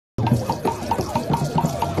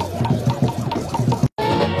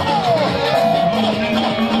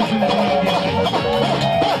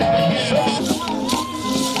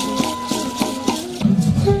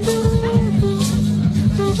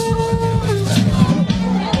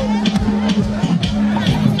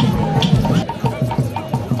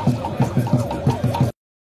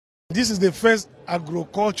This is the first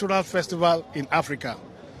agricultural festival in Africa.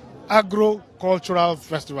 Agricultural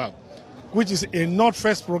festival, which is a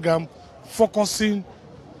northfest program focusing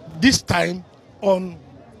this time on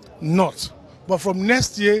north. But from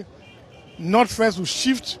next year, northfest will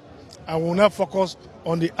shift and will now focus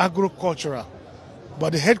on the agricultural.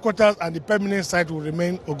 But the headquarters and the permanent site will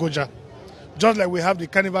remain Ogoja. Just like we have the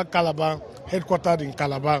Carnival Calabar headquartered in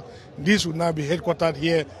Calabar, this will now be headquartered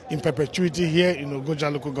here in perpetuity here in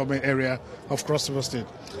Ogoja local government area of Cross River State.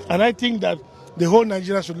 And I think that the whole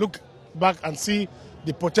Nigeria should look back and see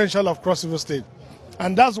the potential of Cross River State.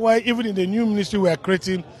 And that's why even in the new ministry we are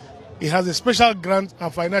creating, it has a special grant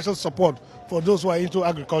and financial support for those who are into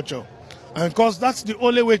agriculture. And of course, that's the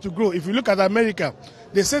only way to grow. If you look at America,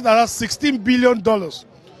 they said that that's $16 billion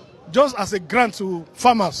just as a grant to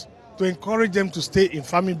farmers to encourage them to stay in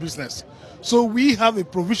farming business. So we have a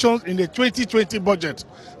provision in the 2020 budget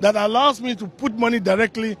that allows me to put money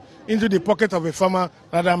directly into the pocket of a farmer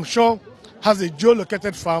that I'm sure has a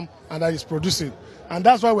geolocated farm and that is producing. And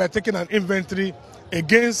that's why we're taking an inventory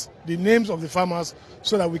against the names of the farmers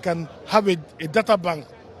so that we can have a data bank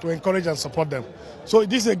to encourage and support them. So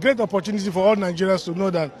this is a great opportunity for all Nigerians to know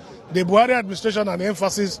that the Buhari administration and the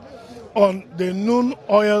emphasis on the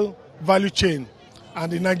non-oil value chain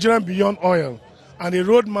and the Nigerian beyond oil and the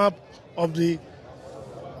roadmap of the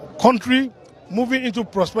country moving into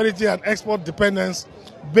prosperity and export dependence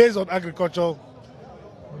based on agriculture,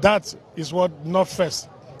 that is what northfest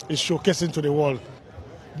is showcasing to the world.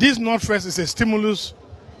 This northfest is a stimulus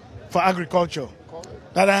for agriculture,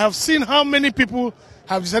 that I have seen how many people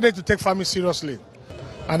have decided to take farming seriously.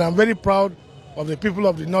 And I'm very proud of the people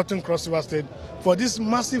of the Northern Cross River State for this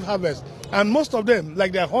massive harvest. And most of them,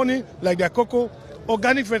 like their honey, like their cocoa,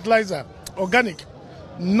 organic fertilizer, organic,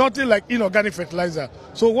 nothing like inorganic fertilizer.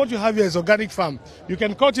 So what you have here is organic farm. You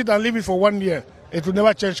can cut it and leave it for 1 year. It will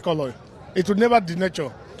never change color. It will never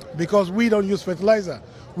denature because we don't use fertilizer.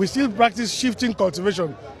 We still practice shifting cultivation,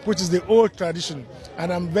 which is the old tradition.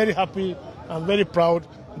 And I'm very happy, I'm very proud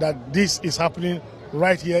that this is happening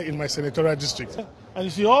right here in my senatorial district. And you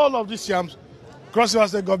see all of these yams, Cross River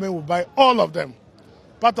State government will buy all of them.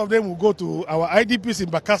 Part of them will go to our IDPs in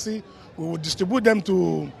Bakassi. We will distribute them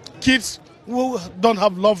to kids who don't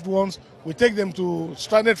have loved ones. We take them to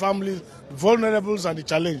stranded families, vulnerables, and the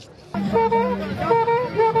challenged.